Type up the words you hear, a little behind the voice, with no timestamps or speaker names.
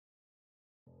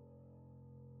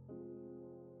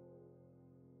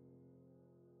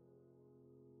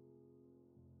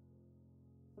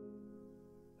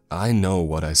I know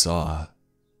what I saw.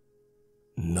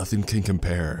 Nothing can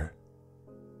compare.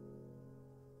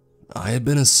 I have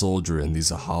been a soldier in the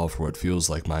Zithero for what feels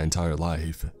like my entire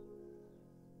life.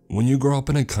 When you grow up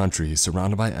in a country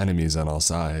surrounded by enemies on all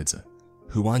sides,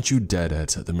 who want you dead at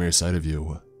the mere sight of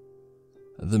you,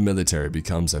 the military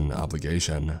becomes an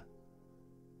obligation.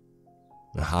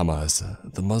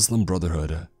 Hamas, the Muslim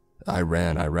Brotherhood,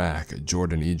 Iran, Iraq,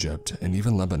 Jordan, Egypt, and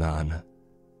even Lebanon.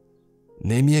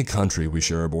 Name me a country we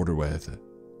share a border with,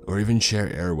 or even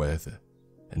share air with,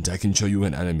 and I can show you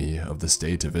an enemy of the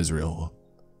state of Israel.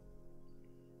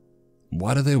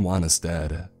 Why do they want us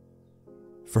dead?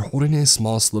 For holding a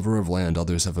small sliver of land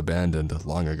others have abandoned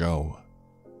long ago?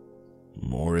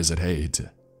 Or is it hate?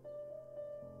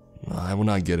 I will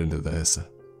not get into this.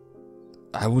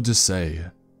 I will just say,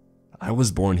 I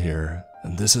was born here,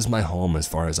 and this is my home as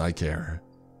far as I care,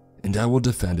 and I will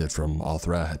defend it from all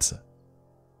threats.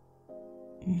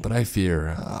 But I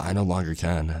fear I no longer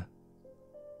can.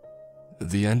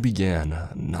 The end began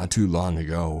not too long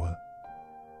ago.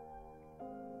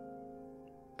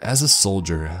 As a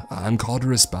soldier, I'm called to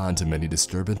respond to many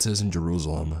disturbances in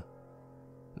Jerusalem.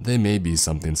 They may be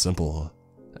something simple,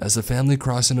 as a family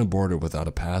crossing a border without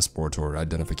a passport or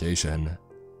identification,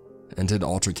 and an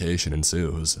altercation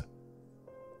ensues.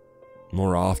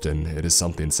 More often, it is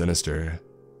something sinister,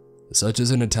 such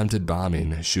as an attempted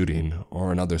bombing, shooting,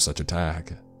 or another such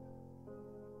attack.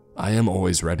 I am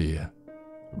always ready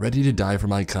to die for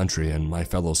my country and my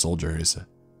fellow soldiers,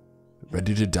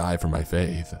 ready to die for my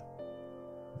faith,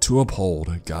 to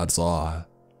uphold God's law.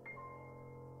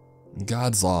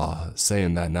 God's law,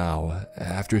 saying that now,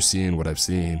 after seeing what I've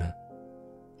seen.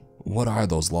 What are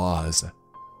those laws?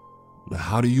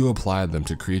 How do you apply them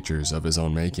to creatures of His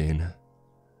own making?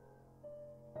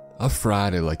 A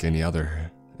Friday like any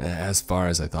other, as far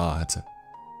as I thought.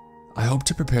 I hoped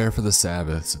to prepare for the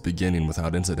Sabbaths beginning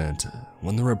without incident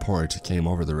when the report came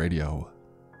over the radio.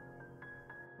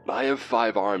 I have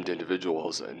 5 armed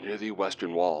individuals near the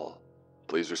western wall.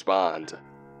 Please respond.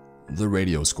 The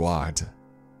radio squawked.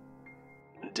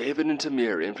 David and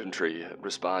Tamir infantry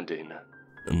responding.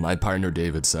 My partner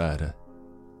David said.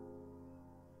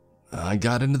 I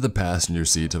got into the passenger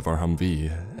seat of our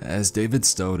Humvee as David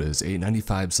stowed his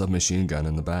 895 submachine gun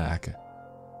in the back.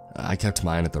 I kept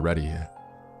mine at the ready.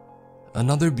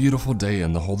 Another beautiful day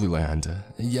in the Holy Land,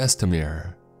 yes,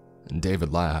 Tamir.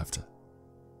 David laughed.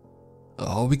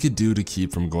 All we could do to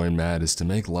keep from going mad is to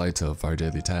make light of our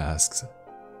daily tasks.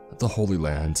 The Holy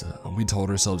Land, we told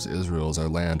ourselves Israel is our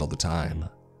land all the time,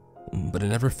 but it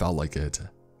never felt like it.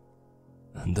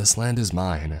 This land is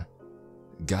mine.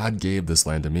 God gave this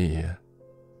land to me.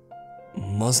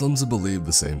 Muslims believe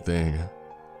the same thing,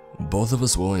 both of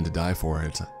us willing to die for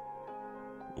it.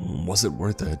 Was it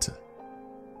worth it?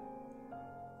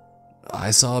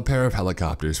 I saw a pair of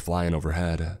helicopters flying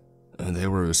overhead, and they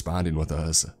were responding with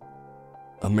us.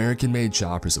 American-made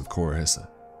choppers, of course.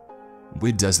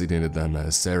 We designated them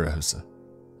as Seraphs.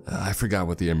 I forgot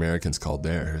what the Americans called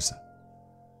theirs.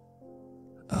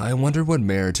 I wondered what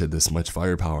merited this much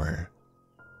firepower.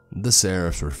 The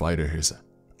Seraphs were fighters,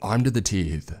 armed to the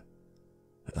teeth.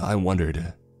 I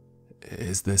wondered,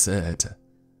 is this it?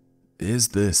 Is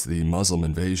this the Muslim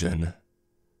invasion?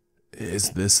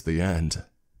 Is this the end?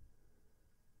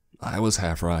 I was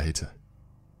half right.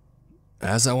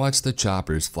 As I watched the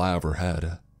choppers fly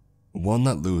overhead, one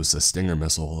let loose a Stinger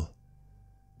missile.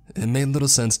 It made little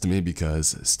sense to me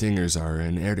because Stingers are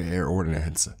an air-to-air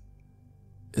ordnance.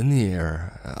 In the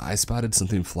air, I spotted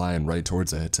something flying right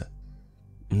towards it.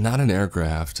 Not an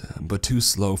aircraft, but too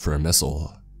slow for a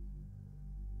missile.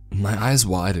 My eyes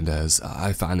widened as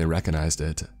I finally recognized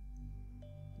it.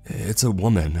 It's a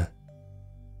woman.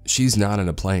 She's not in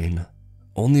a plane,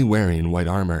 only wearing white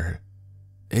armor.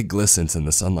 It glistens in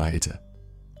the sunlight.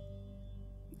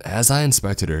 As I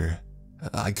inspected her,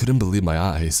 I couldn't believe my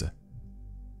eyes.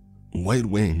 White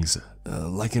wings,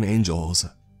 like an angel's.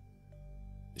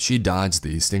 She dodged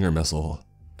the Stinger missile,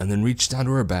 and then reached down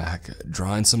to her back,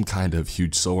 drawing some kind of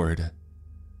huge sword.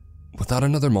 Without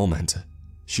another moment,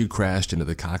 she crashed into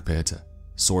the cockpit,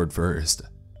 sword first.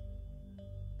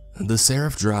 The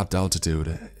Seraph dropped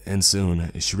altitude, and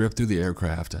soon she ripped through the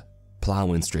aircraft,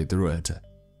 plowing straight through it,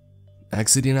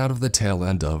 exiting out of the tail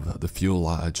end of the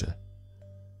fuselage.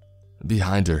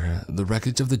 Behind her, the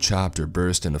wreckage of the chopper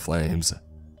burst into flames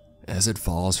as it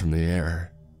falls from the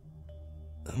air.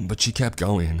 But she kept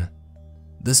going.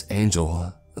 This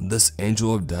angel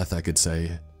of death, I could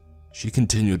say. She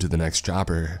continued to the next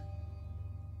chopper.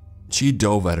 She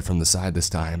dove at it from the side this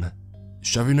time,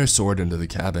 shoving her sword into the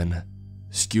cabin,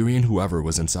 skewering whoever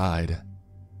was inside.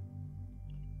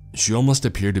 She almost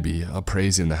appeared to be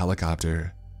appraising the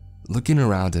helicopter, looking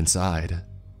around inside.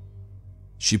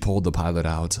 She pulled the pilot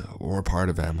out, or part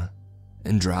of him,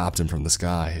 and dropped him from the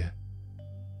sky.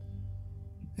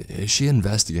 Is she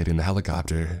investigating the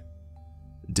helicopter?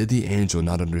 Did the angel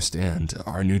not understand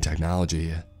our new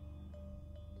technology?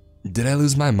 Did I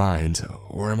lose my mind,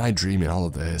 or am I dreaming all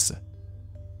of this?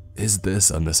 Is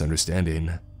this a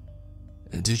misunderstanding?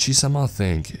 Did she somehow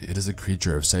think it is a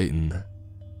creature of Satan?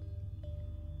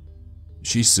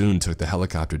 She soon took the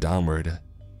helicopter downward,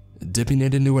 dipping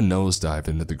it into a nosedive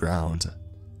into the ground,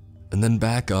 and then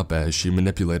back up as she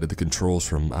manipulated the controls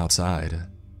from outside.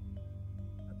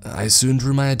 I soon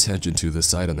drew my attention to the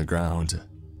sight on the ground.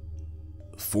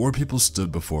 4 people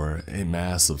stood before a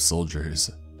mass of soldiers.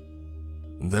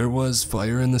 There was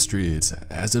fire in the streets,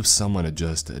 as if someone had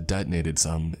just detonated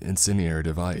some incendiary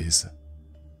device.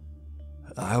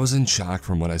 I was in shock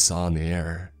from what I saw in the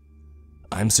air.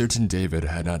 I'm certain David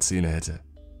had not seen it.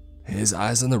 His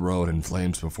eyes on the road in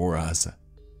flames before us.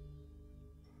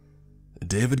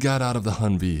 David got out of the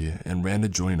Humvee and ran to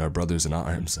join our brothers in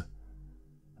arms.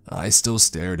 I still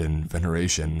stared in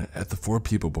veneration at the 4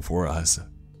 people before us.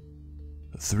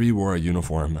 3 wore a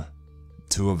uniform.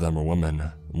 2 of them were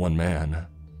women, 1 man.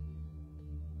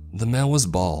 The male was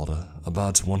bald,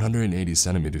 about 180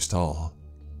 centimeters tall,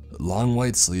 long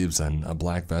white sleeves and a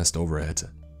black vest over it,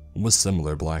 with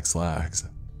similar black slacks.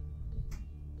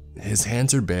 His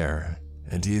hands are bare,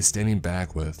 and he is standing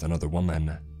back with another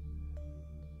woman.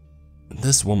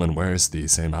 This woman wears the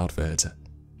same outfit.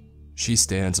 She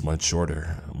stands much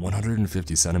shorter,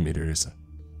 150 centimeters,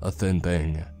 a thin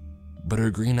thing, but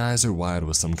her green eyes are wide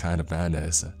with some kind of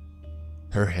madness.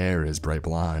 Her hair is bright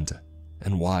blonde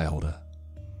and wild,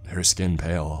 her skin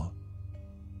pale.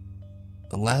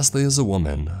 Lastly is a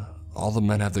woman. All the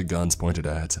men have their guns pointed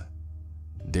at,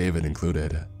 David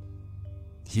included.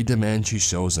 He demands she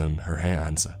shows him her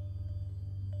hands.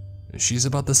 She's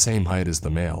about the same height as the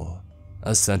male,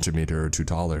 a centimeter or 2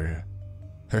 taller.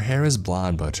 Her hair is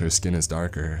blonde, but her skin is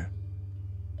darker.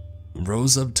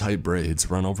 Rows of tight braids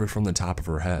run over from the top of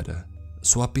her head,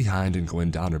 swept behind and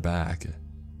going down her back.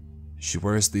 She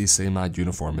wears the same odd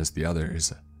uniform as the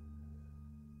others.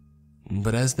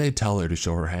 But as they tell her to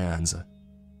show her hands,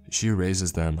 she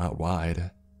raises them out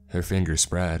wide, her fingers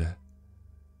spread.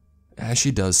 As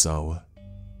she does so,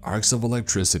 arcs of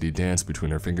electricity dance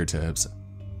between her fingertips.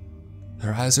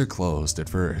 Her eyes are closed at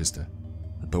first,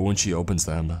 but when she opens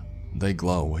them, they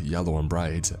glow yellow and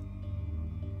bright.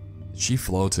 She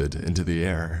floated into the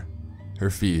air, her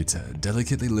feet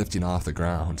delicately lifting off the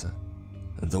ground,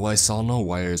 though I saw no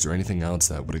wires or anything else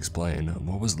that would explain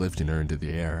what was lifting her into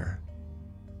the air.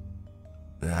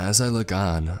 As I look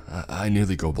on, I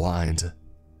nearly go blind.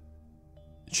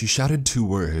 She shouted 2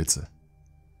 words.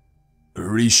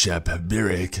 Reshep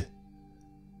Birik.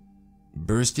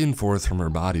 Bursting forth from her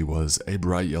body was a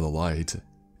bright yellow light,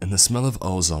 and the smell of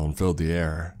ozone filled the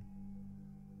air.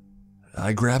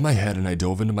 I grabbed my head and I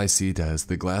dove into my seat as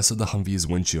the glass of the Humvee's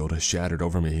windshield shattered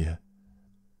over me.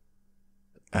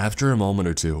 After a moment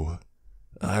or 2,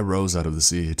 I rose out of the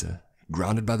seat,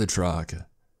 grounded by the truck.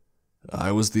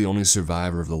 I was the only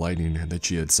survivor of the lightning that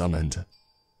she had summoned.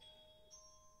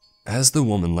 As the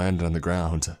woman landed on the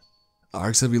ground,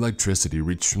 arcs of electricity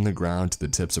reached from the ground to the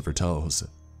tips of her toes.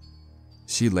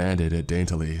 She landed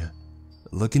daintily,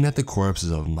 looking at the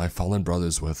corpses of my fallen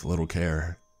brothers with little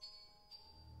care.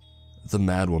 The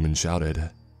madwoman shouted,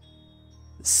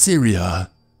 Syria!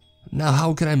 Now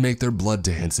how can I make their blood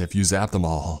dance if you zap them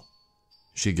all?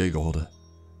 She giggled.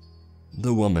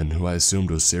 The woman, who I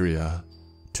assumed was Syria,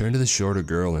 turned to the shorter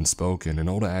girl and spoke in an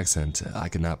old accent I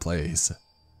could not place.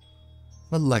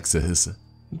 Alexis,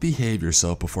 behave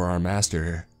yourself before our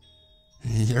master.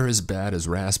 You're as bad as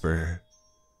Rasper.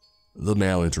 The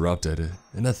male interrupted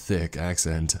in a thick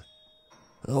accent.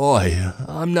 Oi,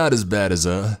 I'm not as bad as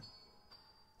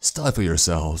Stifle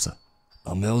yourselves,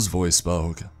 a male's voice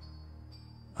spoke.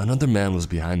 Another man was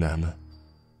behind them.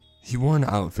 He wore an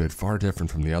outfit far different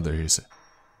from the others.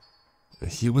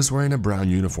 He was wearing a brown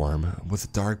uniform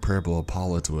with dark purple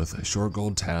epaulets with short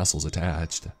gold tassels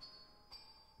attached.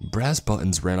 Brass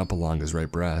buttons ran up along his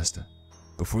right breast,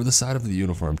 before the side of the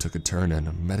uniform took a turn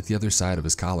and met at the other side of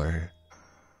his collar.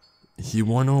 He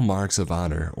wore no marks of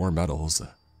honor or medals.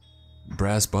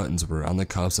 Brass buttons were on the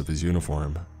cuffs of his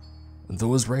uniform,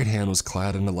 though his right hand was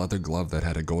clad in a leather glove that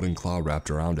had a golden claw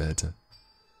wrapped around it.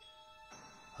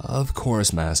 Of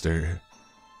course, master,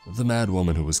 the mad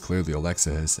woman, who was clearly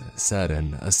Alexis, said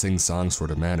in a sing-song sort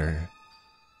of manner.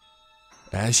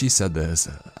 As she said this,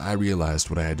 I realized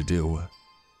what I had to do.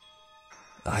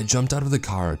 I jumped out of the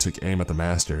car, took aim at the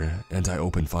master, and I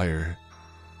opened fire.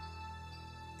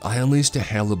 I unleashed a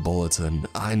hail of bullets, and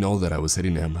I know that I was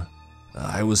hitting him,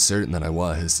 I was certain that I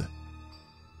was.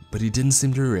 But he didn't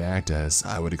seem to react as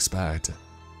I would expect.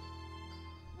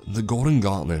 The golden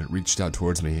gauntlet reached out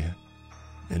towards me,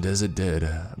 and as it did,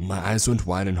 my eyes went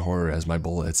wide in horror as my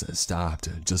bullets stopped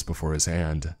just before his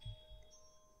hand.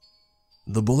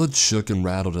 The bullets shook and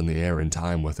rattled in the air in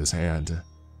time with his hand.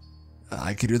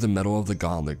 I could hear the metal of the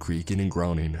gauntlet creaking and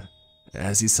groaning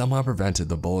as he somehow prevented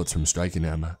the bullets from striking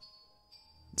him.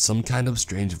 Some kind of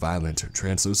strange, violent,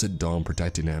 translucent dome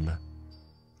protecting him.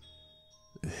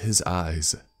 His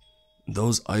eyes,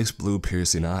 those ice blue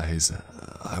piercing eyes,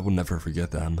 I will never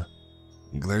forget them,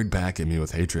 glared back at me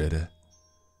with hatred.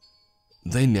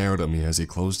 They narrowed at me as he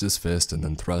closed his fist and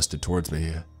then thrust it towards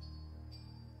me.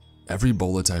 Every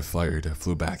bullet I fired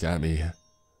flew back at me.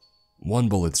 One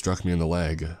bullet struck me in the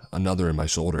leg, another in my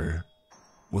shoulder,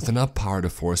 with enough power to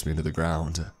force me to the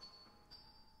ground.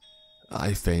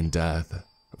 I feigned death,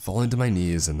 falling to my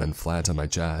knees and then flat on my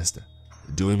chest,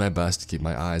 doing my best to keep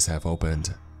my eyes half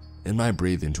opened and my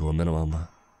breathing to a minimum.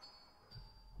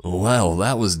 "Well,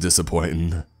 that was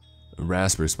disappointing,"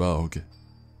 Rasper spoke.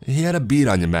 "He had a beat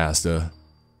on you, Master."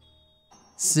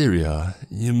 "Syria,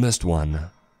 you missed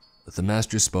one," the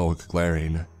Master spoke,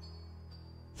 glaring.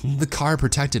 "The car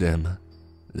protected him,"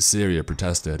 Syria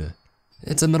protested.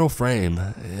 "It's a metal frame,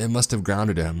 it must have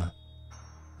grounded him,"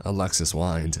 Alexis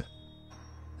whined.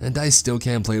 "And I still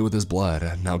can't play with his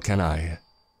blood, now can I?"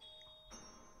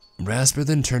 Rasper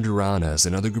then turned around as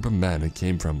another group of men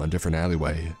came from a different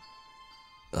alleyway.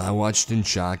 I watched in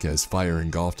shock as fire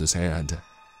engulfed his hand,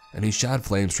 and he shot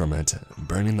flames from it,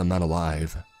 burning the men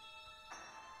alive.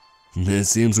 "It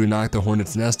seems we knocked the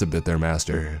hornet's nest a bit there,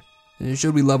 Master.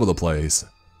 Should we level the place?"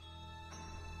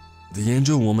 The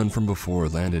angel woman from before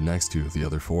landed next to the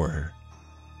other four,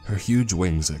 her huge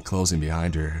wings closing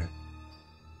behind her.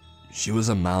 She was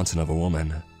a mountain of a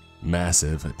woman,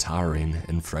 massive, towering,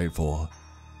 and frightful.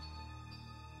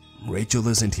 "Rachel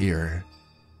isn't here.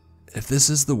 If this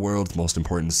is the world's most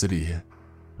important city,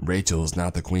 Rachel's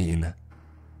not the queen."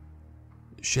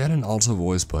 She had an alto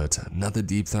voice, but not the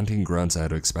deep thunting grunts I had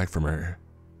to expect from her.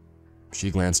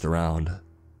 She glanced around.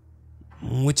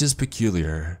 "Which is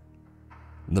peculiar."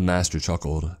 The Master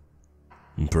chuckled.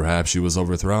 "Perhaps she was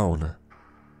overthrown."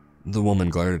 The woman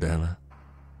glared at him.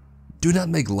 "Do not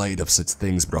make light of such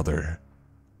things, brother."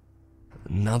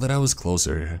 Now that I was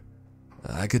closer,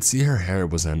 I could see her hair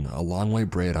was in a long white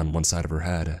braid on one side of her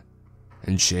head,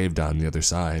 and shaved on the other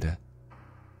side.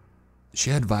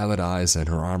 She had violet eyes and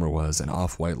her armor was an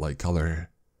off-white light color.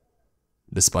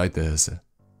 Despite this,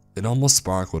 it almost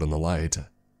sparkled in the light,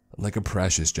 like a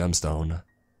precious gemstone,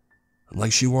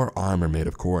 like she wore armor made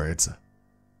of quartz.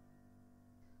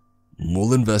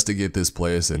 "We'll investigate this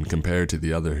place and compare it to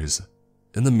the others.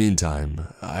 In the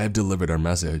meantime, I have delivered our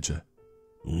message.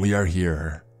 We are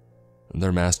here,"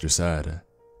 their Master said.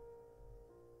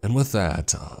 And with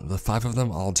that, the five of them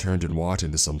all turned and walked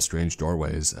into some strange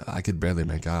doorways I could barely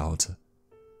make out.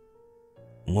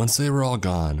 Once they were all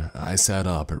gone, I sat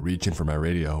up, reaching for my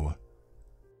radio.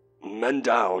 "Men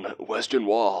down, western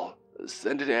wall.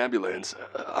 Send an ambulance.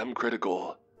 I'm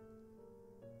critical."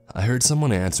 I heard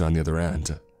someone answer on the other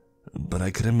end, but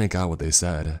I couldn't make out what they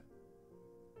said.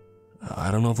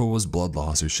 I don't know if it was blood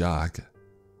loss or shock,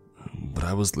 but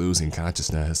I was losing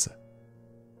consciousness.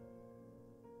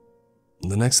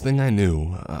 The next thing I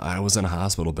knew, I was in a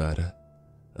hospital bed,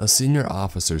 a senior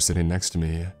officer sitting next to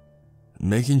me,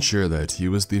 making sure that he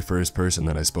was the first person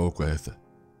that I spoke with.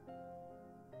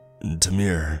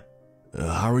 "Tamir,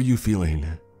 how are you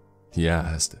feeling?" he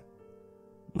asked.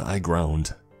 I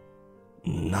groaned.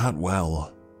 "Not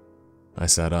well." I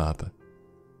sat up.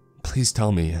 "Please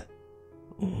tell me,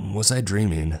 was I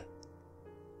dreaming?"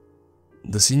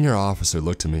 The senior officer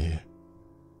looked at me.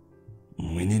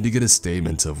 "We need to get a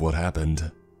statement of what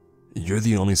happened. You're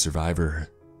the only survivor.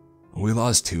 We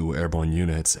lost 2 airborne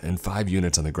units and 5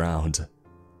 units on the ground."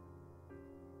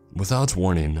 Without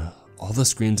warning, all the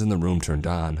screens in the room turned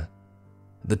on.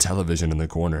 The television in the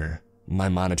corner, my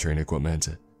monitoring equipment,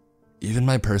 even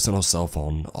my personal cell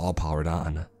phone all powered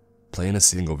on, playing a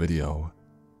single video.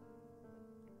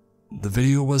 The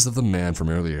video was of the man from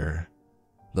earlier,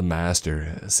 the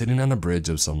Master, sitting on a bridge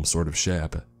of some sort of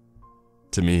ship.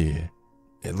 To me,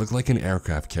 it looked like an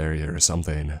aircraft carrier or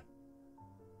something.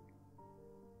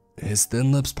 His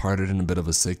thin lips parted in a bit of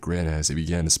a sick grin as he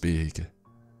began to speak.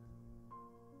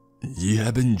 "Ye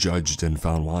have been judged and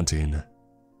found wanting,"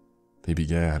 he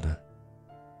began.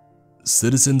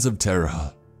 "Citizens of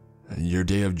Terra, your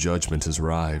day of judgment has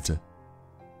arrived."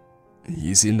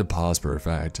 He seemed to pause for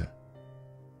effect.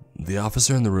 The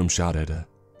officer in the room shouted,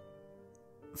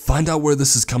 "Find out where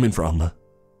this is coming from."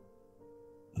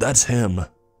 "That's him,"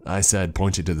 I said,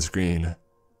 pointing to the screen.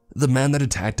 The man that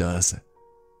attacked us.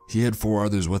 He had 4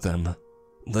 others with him.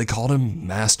 They called him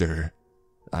Master,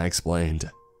 I explained.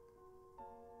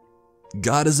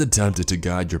 God has attempted to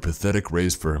guide your pathetic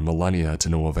race for millennia to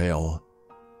no avail.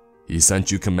 He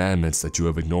sent you commandments that you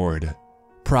have ignored,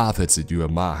 prophets that you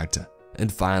have mocked,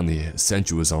 and finally sent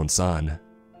you his own son.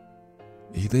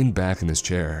 He leaned back in his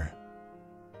chair.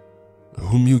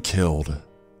 Whom you killed.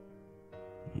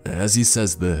 As he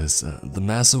says this, the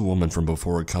massive woman from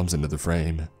before comes into the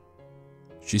frame.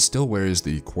 She still wears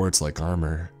the quartz-like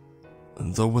armor,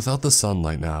 though without the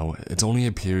sunlight now, it only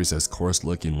appears as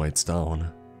coarse-looking white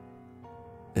stone.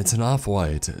 It's an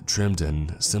off-white, trimmed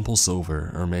in simple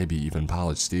silver or maybe even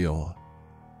polished steel.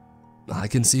 I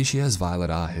can see she has violet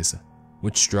eyes,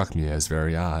 which struck me as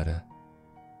very odd.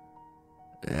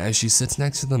 As she sits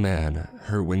next to the man,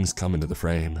 her wings come into the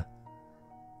frame.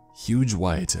 Huge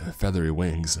white, feathery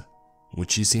wings,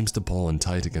 which she seems to pull in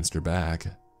tight against her back.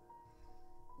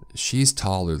 She's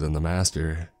taller than the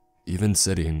master, even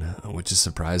sitting, which is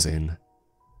surprising.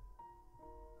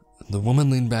 The woman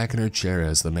leaned back in her chair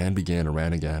as the man began to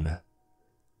rant again.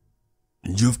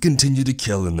 You've continued to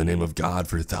kill in the name of God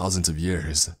for thousands of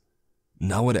years.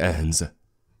 Now it ends.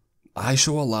 I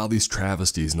shall allow these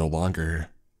travesties no longer,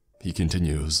 he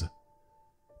continues.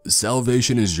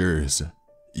 Salvation is yours.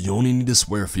 You only need to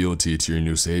swear fealty to your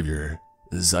new savior,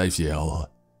 Zithero.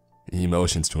 He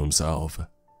motions to himself.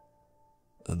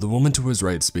 The woman to his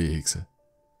right speaks.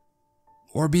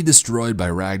 Or be destroyed by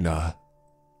Ragna.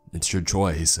 It's your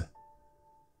choice.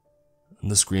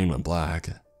 The screen went black.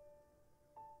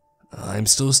 I'm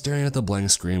still staring at the blank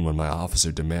screen when my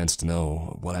officer demands to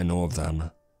know what I know of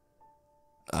them.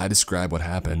 I describe what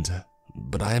happened,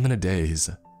 but I am in a daze.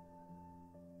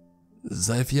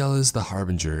 Zithero is the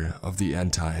harbinger of the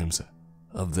end times.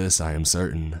 Of this I am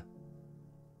certain.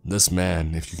 This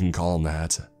man, if you can call him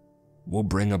that, will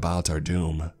bring about our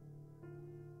doom.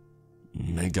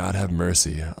 May God have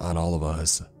mercy on all of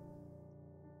us.